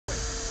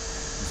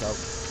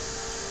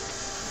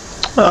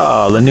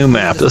Oh, the new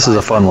map. This is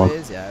a fun one.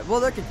 Yeah, well,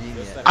 they're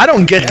convenient. I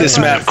don't get this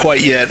map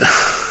quite yet.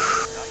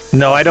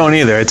 No, I don't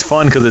either. It's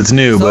fun because it's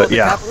new, but the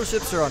yeah. capital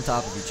ships are on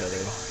top of each other.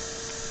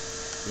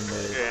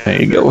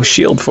 There you go,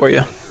 shield for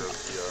you.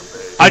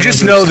 I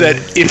just know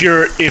that if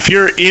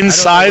you're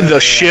inside the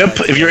ship,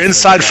 if you're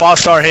inside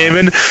Fostar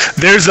Haven,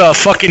 there's a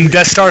fucking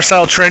Death Star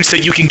style trench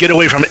that you can get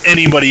away from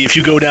anybody if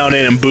you go down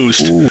in and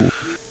boost. Ooh.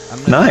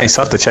 Nice,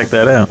 I'll have to check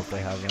that out.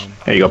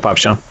 There you go, Pop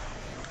Sean.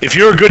 If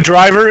you're a good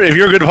driver, if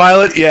you're a good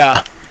pilot,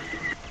 yeah.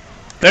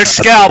 There's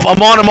Scalp,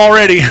 I'm on him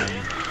already.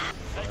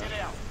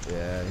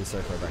 Yeah, he's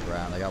circling back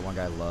around. I got one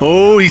guy low.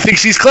 Oh, he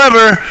thinks he's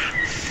clever.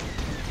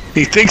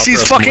 He thinks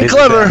he's fucking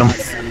clever.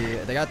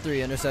 They got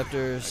 3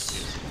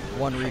 interceptors,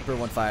 1 Reaper,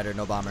 1 fighter,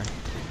 no bomber.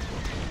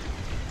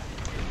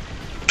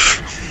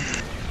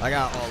 I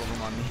got all of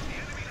them on me.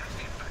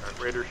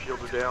 Raider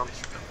shields are down.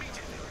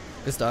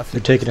 Good stuff.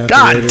 They're taking out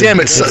God the Raider. damn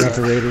it, Taking out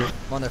the Raider.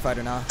 I'm on their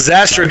fighter now.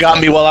 Zastra got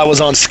me while I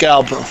was on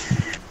Scalp.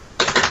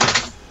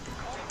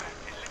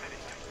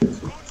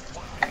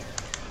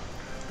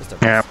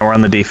 Yeah, we're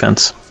on the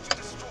defense.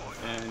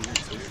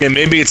 Yeah,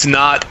 maybe it's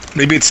not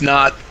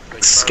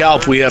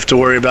Scalp we have to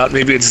worry about.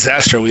 Maybe it's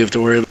Zastra we have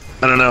to worry about.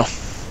 I don't know.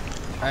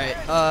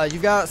 Alright, you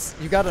got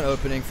an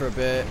opening for a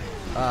bit.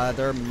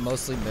 They're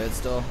mostly mid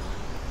still.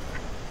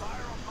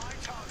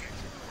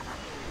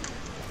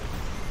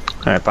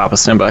 Alright, Papa,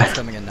 stand by.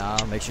 Coming in now.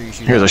 Make sure you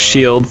shoot. Here's a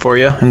shield for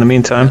you in the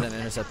meantime. An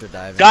interceptor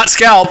diving. Got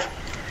Scalp.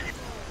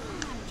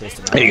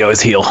 There you go,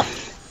 his heal.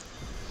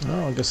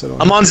 Oh, I guess I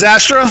don't. I'm on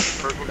Zastra.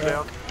 First one's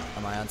down.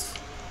 On my hands.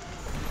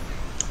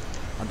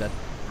 I'm dead.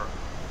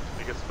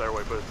 He gets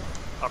stairway, but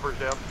upper's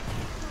down.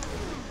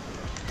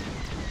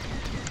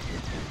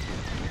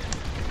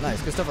 Nice,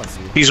 good stuff on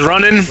C. He's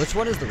running. Which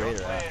one is the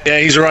Raider at?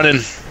 Yeah, he's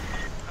running.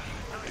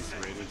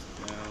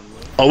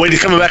 Oh wait,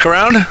 he's coming back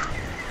around?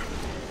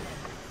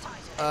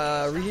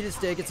 Reheated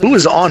steak. It's Who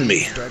is on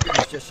me?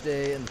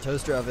 Yesterday in the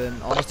toaster oven,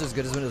 almost as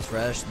good as when it was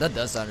fresh. That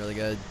does sound really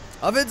good.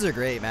 Ovens are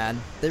great, man.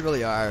 They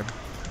really are.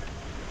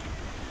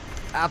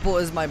 Apple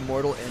is my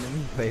mortal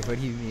enemy. Wait, what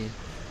do you mean?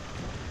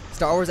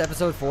 Star Wars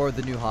Episode 4,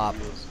 The New Hop.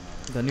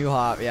 The New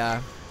Hop,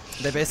 yeah.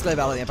 They basically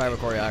battle the Empire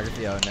with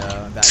choreography.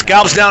 Oh no.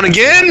 Scalp's down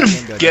again.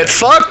 Get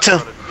fucked.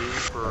 Okay.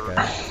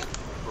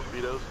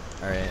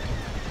 Alright.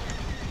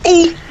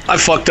 Ooh, I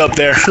fucked up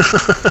there.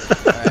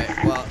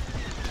 Alright, well.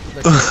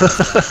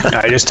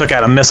 I just took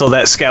out a missile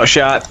that scout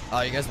shot.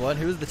 Oh, you guys won?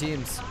 Who's the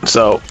teams?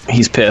 So,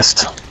 he's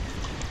pissed.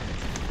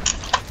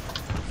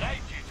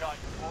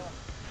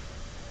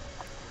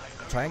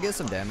 Try and get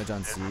some damage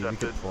on C. We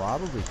could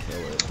probably kill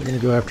it. They're gonna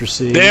go after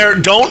C.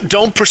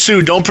 Don't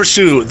pursue.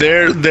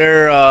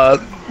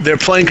 They're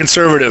playing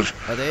conservative.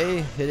 Are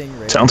they hitting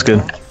Raider? Sounds good.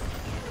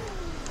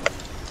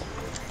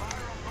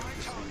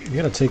 You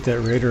gotta take that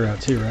Raider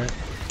out too, right?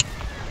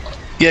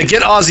 Yeah,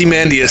 get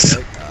Ozymandias. Oh,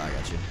 I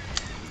got you.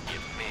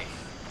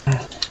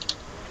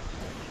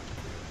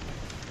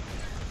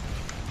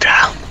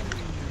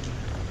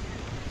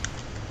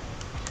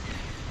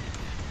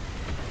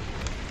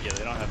 Yeah,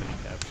 they don't have any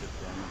captures.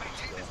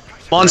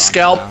 Come on,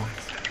 Scalp.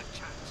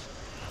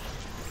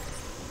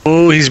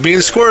 Ooh, he's being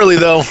squirrely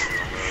though.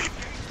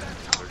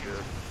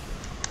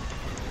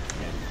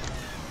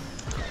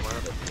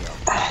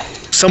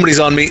 Somebody's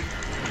on me.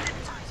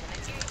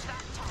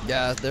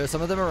 Yeah,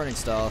 some of them are running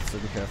stealth, so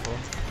be careful.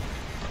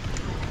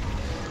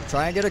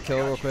 Try and get a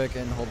kill real quick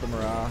and hold the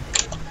morale.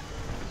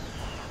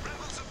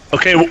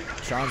 Okay.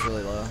 Sean's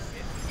really low.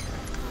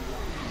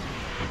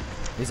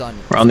 He's on.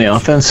 We're on the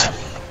offense.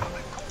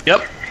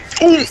 Yep.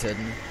 Ooh, He's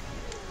hidden.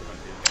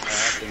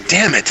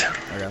 damn it.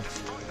 Okay.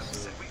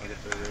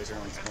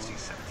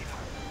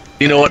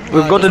 You know what?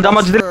 We've got the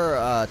damage.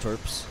 For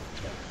torps.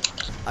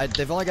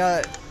 They've only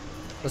got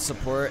a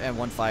support and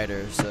 1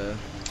 fighter, so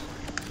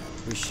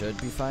we should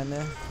be fine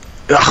there.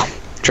 Ugh,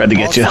 tried to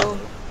get you. Also-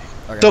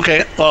 It's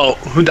okay. Oh,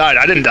 who died?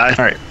 I didn't die.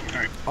 Alright.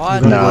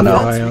 On No, no.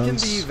 offense, we can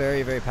Ions. be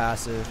very, very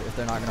passive if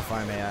they're not going to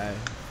farm AI.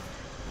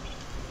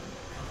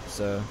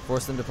 So,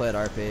 force them to play at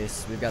our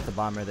pace. We've got the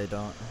bomber, they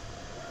don't.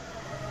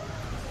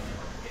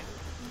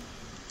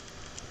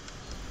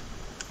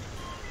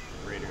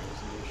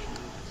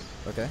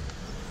 Okay.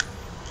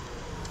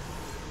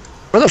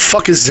 Where the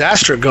fuck is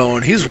Zastra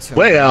going? He's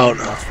way out.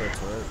 Watch for a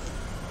turret.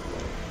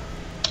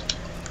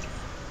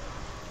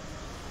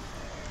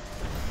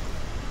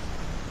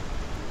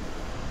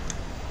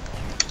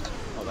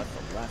 Oh, that's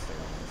the last thing I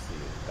want to see.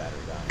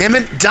 Battery down. Damn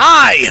it,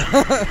 die!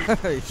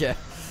 Yeah,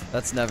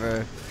 that's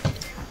never.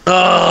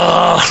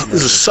 Oh,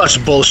 this is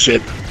such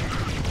bullshit.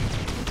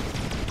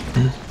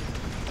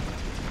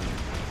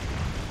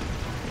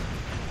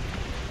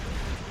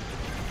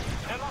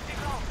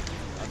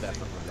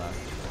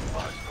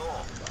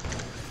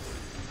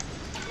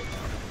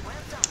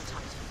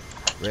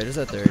 Raiders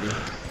at 30.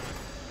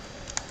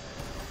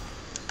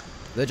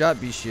 They drop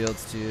B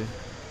shields too.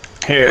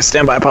 Here,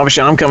 stand by, Papa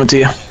Sean. I'm coming to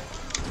you.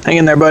 Hang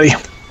in there, buddy.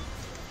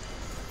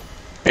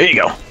 There you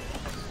go.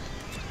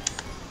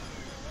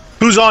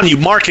 Who's on you?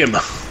 Mark him.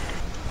 I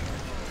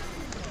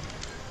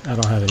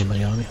don't have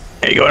anybody on me.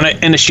 There you go,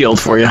 and a shield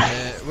for you.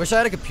 Wish I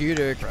had a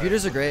computer.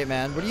 Computers are great,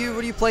 man. What do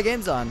you play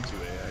games on?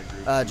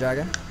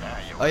 Dragon.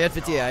 Oh, you had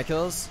 50 AI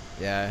kills?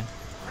 Yeah.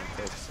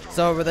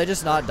 So were they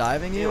just not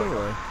diving you,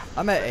 or?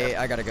 I'm at 8.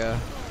 I gotta go.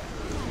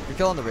 You're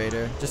killing the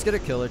raider. Just get a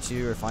kill or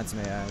 2, or find some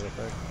AI real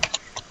quick.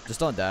 Just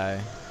don't die.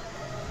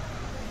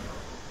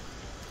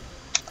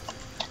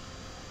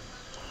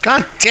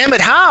 God damn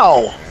it!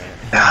 How?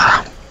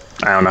 Ah,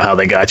 I don't know how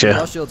they got you.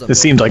 All shields up. It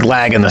seems like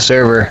lag in the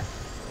server.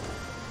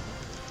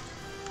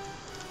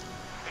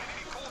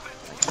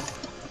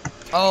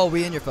 Oh,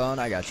 we in your phone?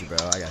 I got you, bro.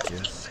 I got you.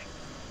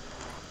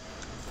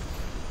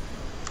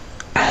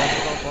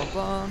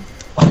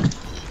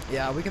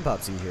 Yeah, we can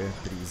pop C here.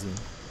 Pretty easy.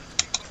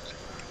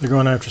 They're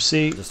going after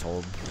C. Just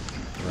hold.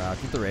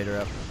 Keep the raider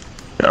up.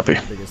 Copy.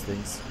 Biggest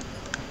things.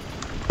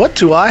 What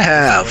do I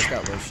have? It's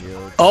got low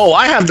shield. Oh,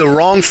 I have the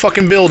wrong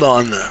fucking build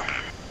on.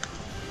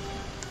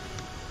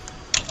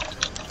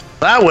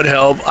 That would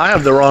help. I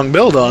have the wrong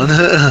build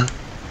on.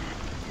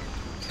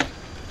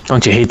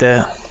 Don't you hate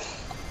that?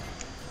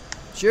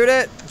 Shoot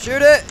it!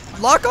 Shoot it!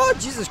 Lock on!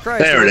 Jesus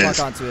Christ! There it Lock is.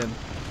 onto him.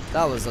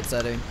 That was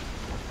upsetting.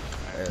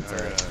 It's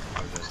alright.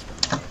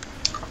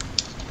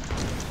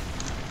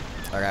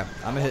 Okay,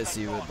 I'm gonna hit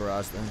C with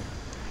barrage then.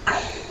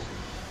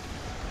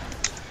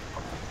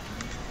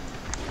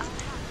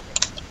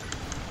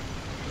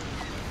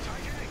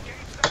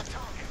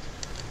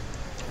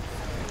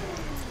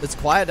 It's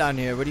quiet down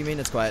here. What do you mean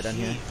it's quiet down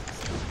here?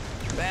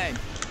 Bang!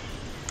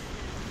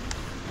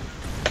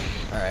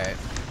 Alright,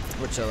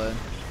 we're chilling.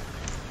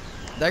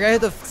 That guy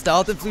hit the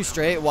stealth and flew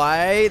straight.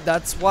 Why?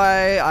 That's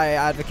why I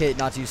advocate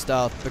not to use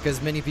stealth,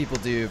 because many people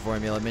do,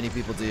 Formula. Many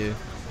people do.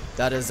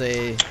 That is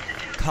a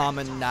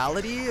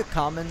commonality, a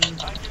common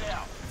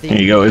thing. Here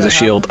you go, here's a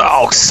shield.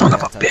 Oh, happens. son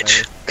of a Type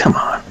bitch. of- Come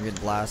on. I'm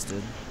getting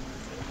blasted.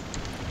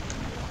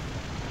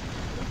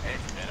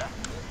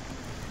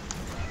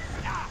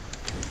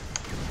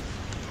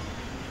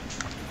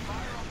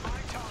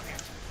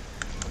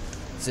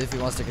 See if he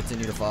wants to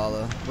continue to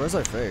follow. Where's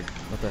our frig?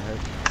 What the heck?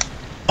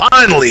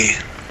 Finally.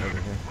 Over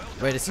here.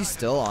 Wait, is he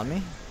still on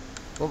me?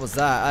 What was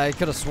that? I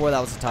could have swore that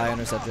was a TIE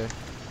interceptor.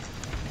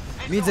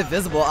 Means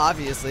invisible,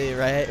 obviously,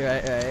 right?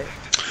 Damn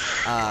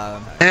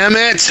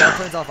it. It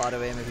turns off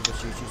auto aim if people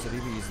shoot you, so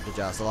people use it to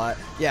joust a lot.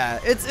 Yeah,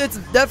 it's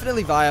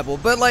definitely viable,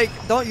 but like,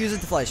 don't use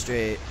it to fly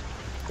straight.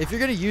 If you're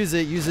gonna use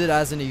it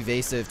as an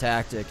evasive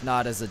tactic,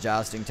 not as a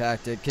jousting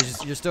tactic,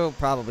 because you're still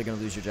probably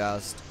gonna lose your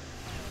joust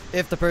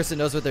if the person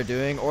knows what they're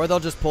doing, or they'll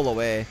just pull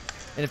away.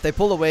 And if they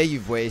pull away,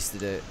 you've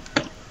wasted it,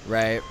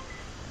 right?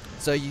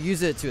 So you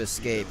use it to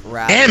escape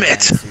rather Damn than it.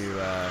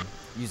 to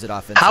use it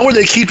offensively. How are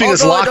they keeping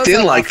us Although it locked does in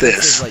have like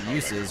offensive, this? like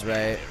uses,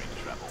 right?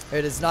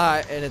 It is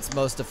not in its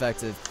most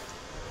effective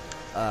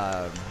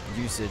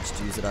usage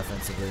to use it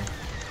offensively,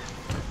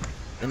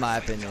 in my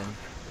opinion.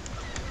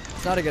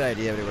 It's not a good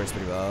idea, but it works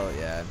pretty well.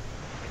 Yeah.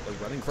 They're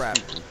running Crap.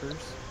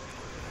 Reapers.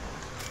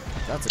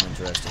 That's an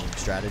interesting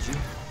strategy.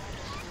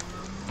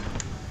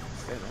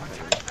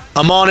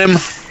 I'm on him.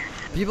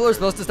 People are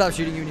supposed to stop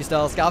shooting you when you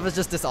stealth. Scalp is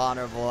just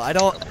dishonorable. I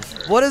don't.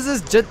 What is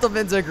this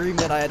gentleman's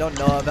agreement I don't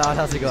know about?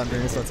 How's it going,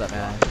 Bruce? What's up,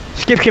 man?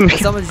 Skip him.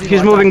 Someone's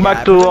He's moving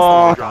back to.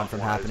 from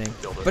happening.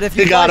 But if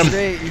you They got fly him.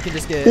 straight, you can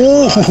just get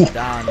Ooh.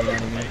 down. You know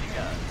what I mean?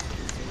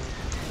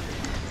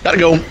 Gotta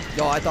go.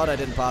 Yo, I thought I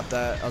didn't pop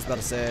that. I was about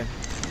to say.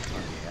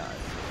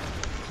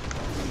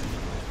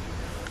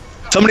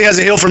 Somebody has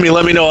a heal for me.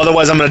 Let me know.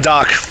 Otherwise, I'm gonna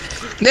dock.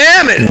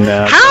 Damn it!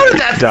 No. How did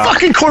that Dock.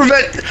 fucking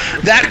Corvette?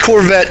 That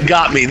Corvette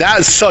got me. That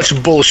is such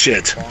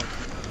bullshit.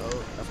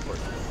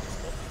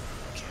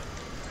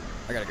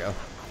 I gotta go.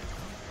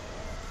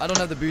 I don't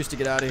have the boost to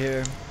get out of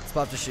here. Let's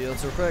pop the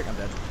shields real quick. I'm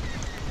dead.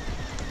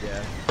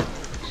 Yeah.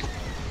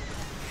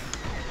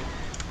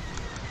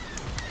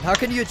 How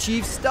can you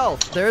achieve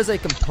stealth? There is a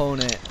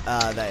component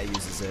that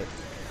uses it.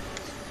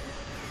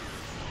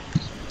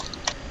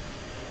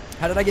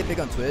 How did I get big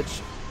on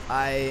Twitch?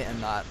 I am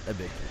not a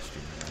big Twitch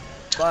streamer,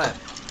 but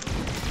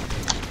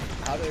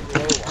how to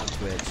grow on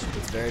Twitch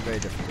is very, very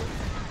difficult.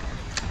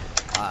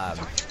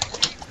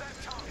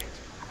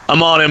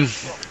 I'm on him.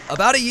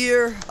 About a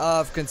year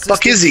of consistent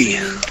Fuck is he?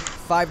 streaming,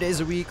 5 days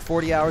a week,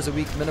 40 hours a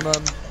week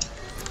minimum,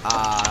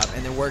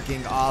 and then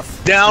working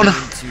off Down.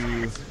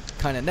 to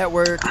kind of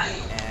network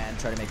and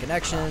try to make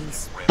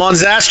connections. I'm on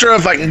Zastra.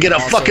 If I can get a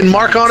Also fucking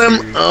mark on trying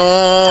him. to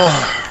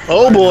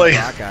Oh learn boy.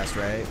 how to broadcast,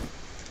 right?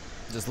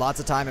 Just lots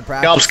of time and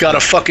practice. Scalp's got a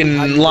fucking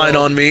How do you line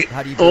build- on me.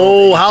 how do you build Oh,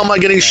 anything how am I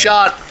getting like that?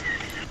 shot?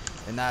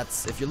 And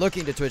that's, if you're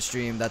looking to Twitch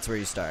stream, that's where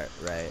you start,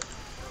 right?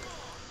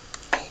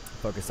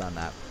 Focus on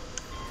that.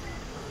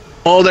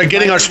 Oh, they're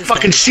getting our Standard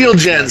fucking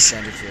shields, shield yeah, gens.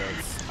 Standard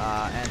shields.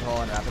 And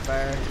hull and rapid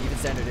fire. Even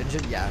standard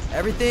engine, yeah.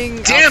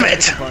 Everything. Damn outside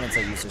it! the components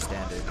I use are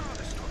standard.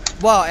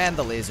 Well, and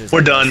the lasers.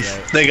 We're I done. guess,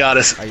 right? They got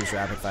us. I use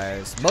rapid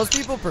fires. Most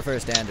people prefer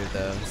standard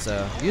though,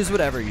 so use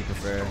whatever you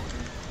prefer.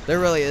 There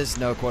really is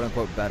no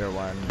quote-unquote better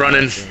one.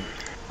 Running. I think,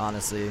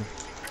 honestly.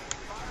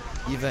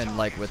 Even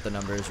like with the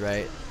numbers,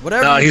 right?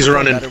 Whatever Nah, you he's prefer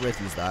running. better with,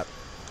 use that.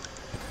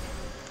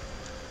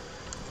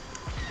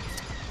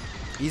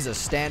 He's a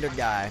standard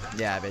guy.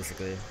 Yeah,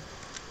 basically.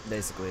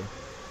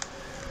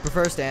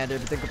 Prefer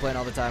standard, but they complain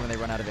all the time when they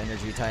run out of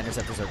energy. TIE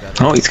interceptors are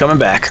better. Oh, he's coming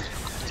back.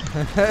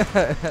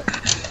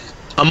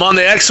 I'm on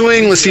the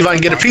X-Wing. Let's see if I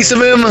can get a piece of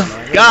him.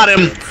 Got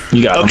him.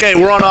 You got him. Okay,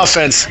 we're on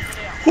offense.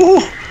 Woo.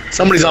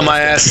 Somebody's on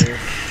my ass.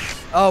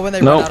 Oh, when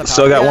they Nope, run out of power.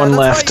 still got one that's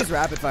left. Why I use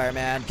rapid fire,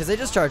 man, because they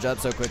just charge up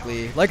so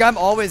quickly. Like, I'm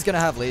always gonna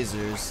have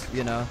lasers,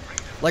 you know?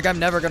 Like, I'm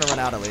never gonna run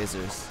out of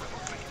lasers.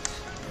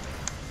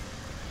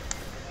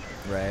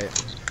 Right.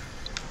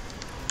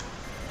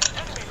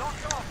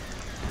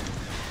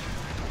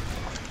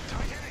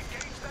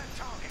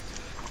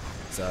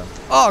 So.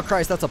 Oh,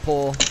 Christ, that's a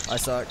pull. I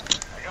suck.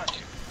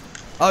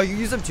 Oh, you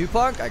use them too,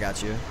 Punk? I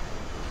got you.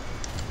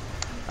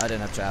 I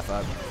didn't have chaff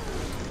up.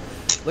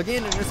 Looking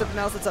at intercept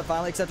analysis, I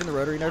finally accepting the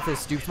rotary nerf is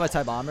stooped my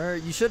TIE bomber.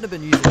 You shouldn't have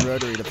been using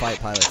rotary to fight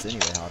pilots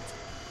anyway, Hopped.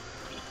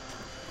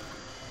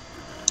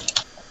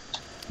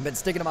 I've been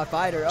sticking to my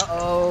fighter.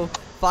 Uh-oh.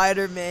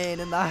 Fighter main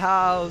in the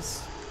house.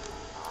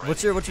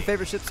 What's your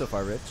favorite ship so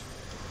far, Rich?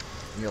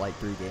 In your, like,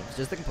 3 games.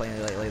 Just the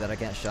complaining lately that I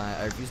can't shine.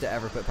 I refuse to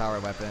ever put power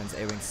weapons.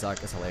 A-Wings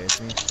suck. It's hilarious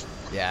to me.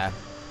 Yeah.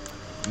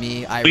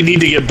 We need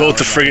to get both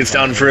the frigates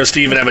down for us to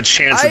even have a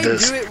chance at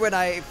this. I do it when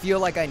I feel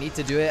like I need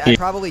to do it. I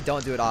probably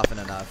don't do it often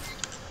enough.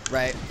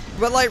 Right?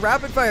 But, like,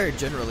 rapid fire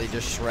generally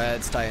just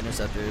shreds TIE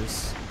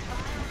interceptors.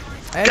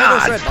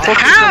 God,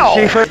 how?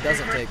 It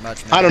doesn't take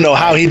much. I don't know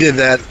how he did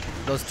that.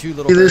 Those 2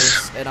 little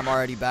bursts, and I'm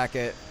already back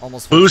at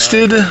almost full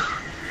boosted. power.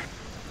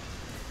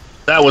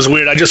 That was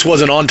weird. I just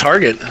wasn't on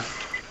target.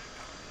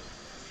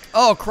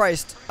 Oh,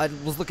 Christ. I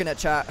was looking at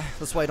chat.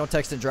 That's why I don't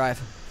text and drive.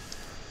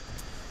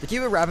 The key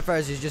with rapid fire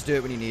is you just do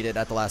it when you need it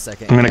at the last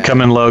second. I'm going to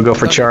come in low, go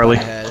for Charlie.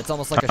 It's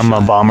almost like I'm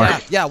a bomber.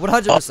 Yeah,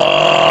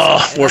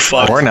 100%. We're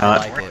fucked. We're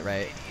not. I like it,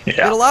 right?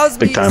 Yeah, it allows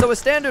me, big time. so with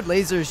standard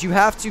lasers, you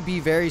have to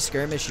be very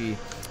skirmishy.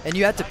 And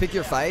you have to pick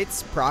your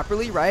fights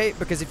properly, right?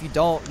 Because if you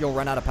don't, you'll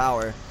run out of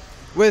power.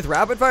 With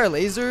rapid fire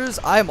lasers,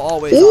 I'm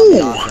always on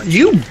the offense.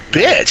 You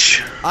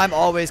bitch. I'm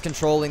always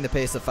controlling the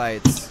pace of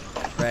fights,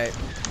 right?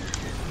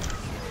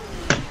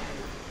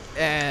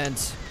 And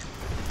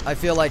I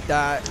feel like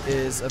that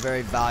is a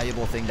very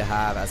valuable thing to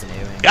have as an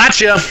A-Wing.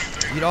 Gotcha.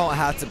 You don't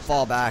have to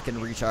fall back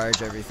and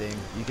recharge everything.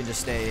 You can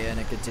just stay in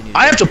and continue.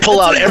 I have to pull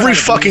out every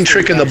fucking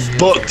trick in the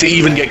book to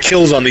even get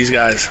kills on these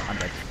guys.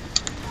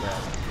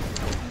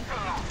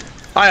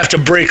 I have to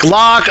break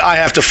lock. I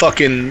have to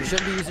fucking...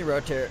 Shouldn't be using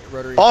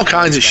rotary. All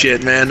kinds of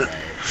shit, man.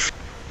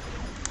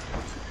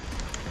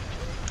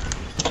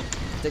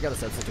 Take out a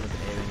subsystem with the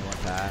A-Wing in one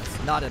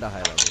pass. Not at a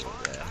high level.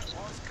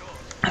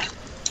 Yeah.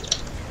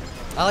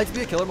 I like to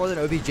be a killer more than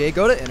OBJ.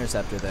 Go to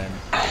Interceptor then.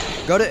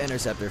 Go to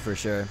Interceptor for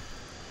sure.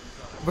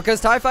 Because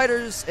TIE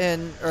fighters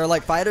or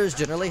like fighters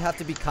generally have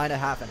to be kind of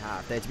half and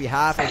half. They have to be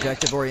half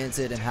objective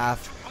oriented and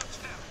half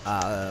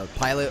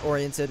pilot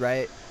oriented,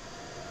 right?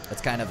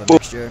 That's kind of a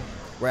mixture.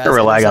 Whereas There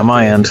were lag on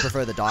my end.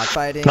 prefer the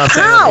dogfighting. Not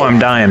that I'm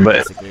dying,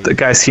 but the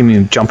guys see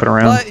me jumping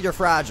around. But you're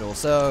fragile,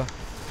 so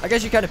I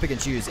guess you kind of pick and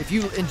choose. If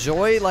you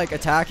enjoy like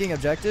attacking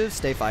objectives,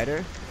 stay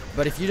fighter.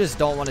 But if you just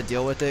don't want to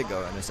deal with it,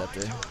 go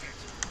Interceptor.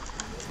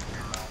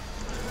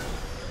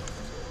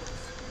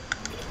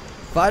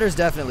 Fighter's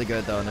definitely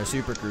good though, and they're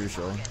super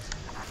crucial.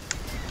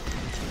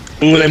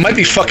 Ooh, they might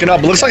be fucking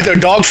up. It looks like they're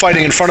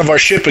dogfighting in front of our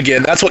ship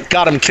again. That's what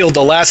got them killed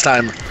the last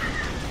time.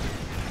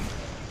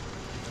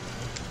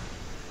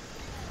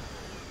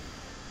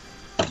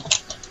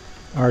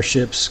 Our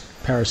ship's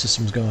power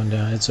system's going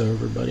down. It's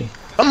over, buddy.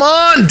 Come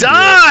on,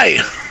 die!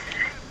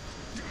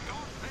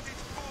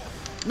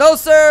 No,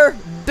 sir!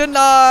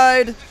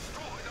 Denied!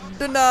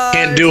 Denied!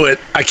 Can't do it.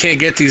 I can't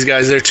get these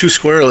guys. They're too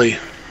squirrely.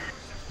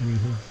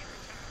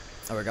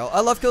 There we go. I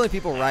love killing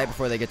people right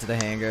before they get to the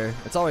hangar.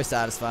 It's always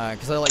satisfying,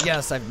 because they're like,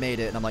 yes, I've made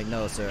it. And I'm like,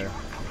 no, sir.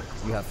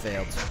 You have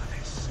failed.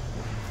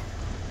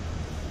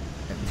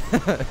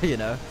 You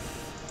know?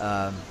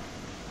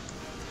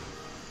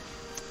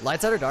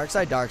 Light side or dark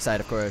side? Dark side,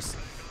 of course.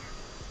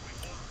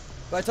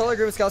 But I totally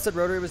agree with Scout said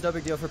rotary was no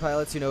big deal for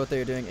pilots who know what they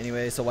were doing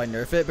anyway, so why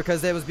nerf it?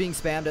 Because it was being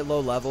spammed at low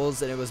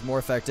levels, and it was more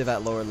effective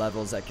at lower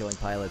levels at killing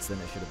pilots than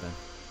it should have been.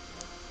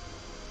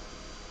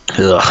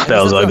 Ugh,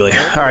 that was ugly.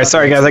 Alright,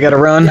 sorry guys, I gotta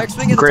run.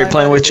 Great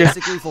playing with you.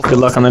 Good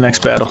luck on the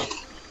next battle.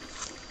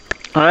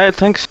 Alright,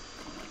 thanks.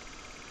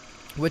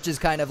 Which is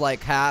kind of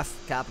like half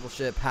capital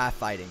ship, half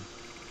fighting.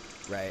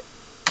 Right?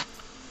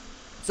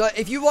 So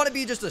if you want to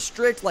be just a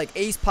strict like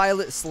ace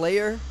pilot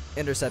slayer,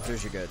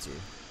 Interceptor's your go-to.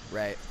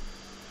 Right?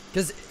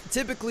 Because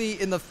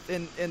typically in the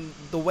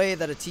way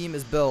that a team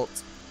is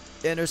built,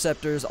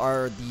 Interceptors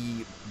are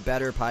the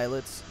better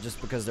pilots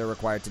just because they're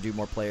required to do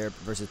more player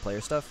versus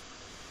player stuff.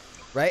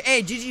 Right?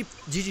 Hey, GG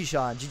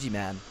Sean, GG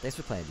man. Thanks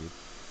for playing, dude.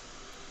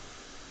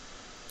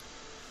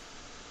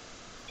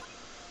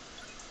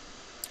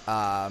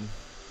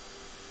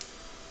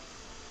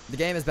 The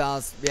game is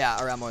balanced,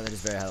 yeah, around more than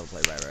just very high level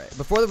play. Right.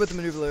 Before with the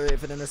maneuver,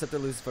 if an interceptor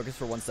loses focus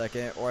for 1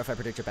 second, or if I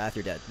predict your path,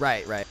 you're dead.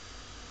 Right.